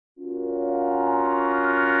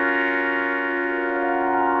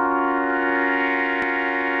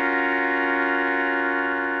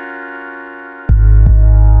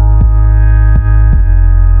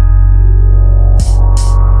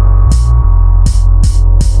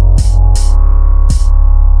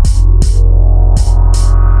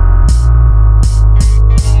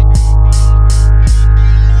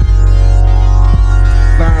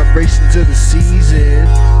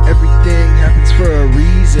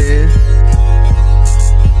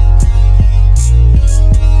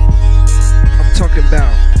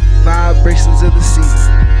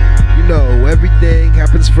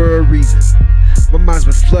happens for a reason. My mind's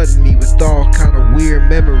been flooding me with all kind of weird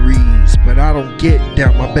memories, but I don't get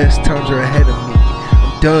down, my best times are ahead of me.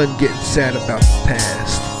 I'm done getting sad about the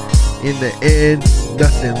past. In the end,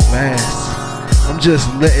 nothing lasts. I'm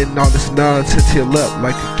just letting all this nonsense heal up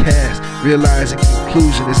like a cast, realizing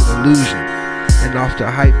conclusion is an illusion. And off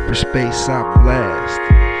to hyperspace I blast.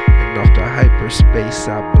 And off to hyperspace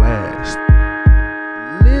I blast.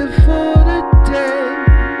 Live for the day,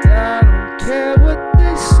 I don't care what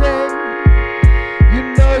they say. You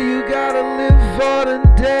know you gotta live for the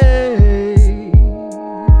day.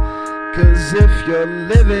 'Cause if you're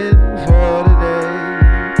living for the day,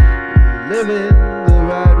 you're living the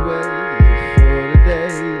right way. Live for the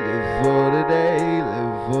day, live for the day,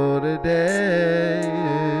 live for the day.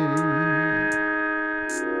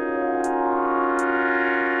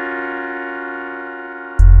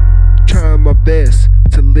 Trying my best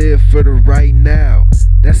to live for the right now.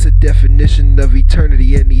 That's the definition of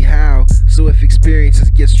eternity anyhow. So if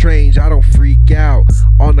experiences get strange, I don't freak out.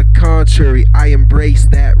 On the contrary, I embrace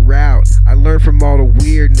that route. I learn from all the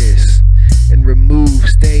weirdness and remove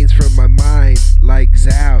stains from my mind like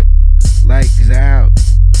Zout.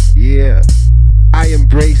 Yeah. I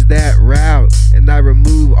embrace that route and I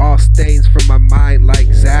remove all stains from my mind like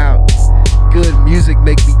Zout. Good music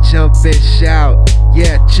make me jump and shout.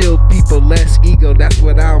 Yeah, chill people, less ego, that's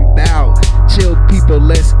what I'm about. Chill people,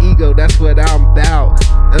 less ego, that's what I'm about.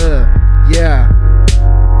 Yeah.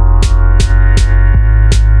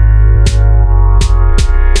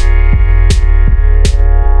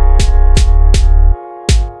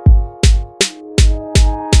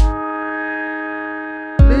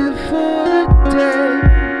 Live for the day,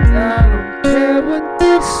 I don't care what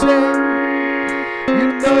they say. You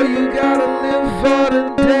know you gotta live for the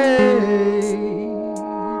day.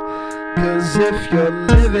 'Cause if you're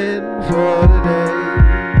living for the day,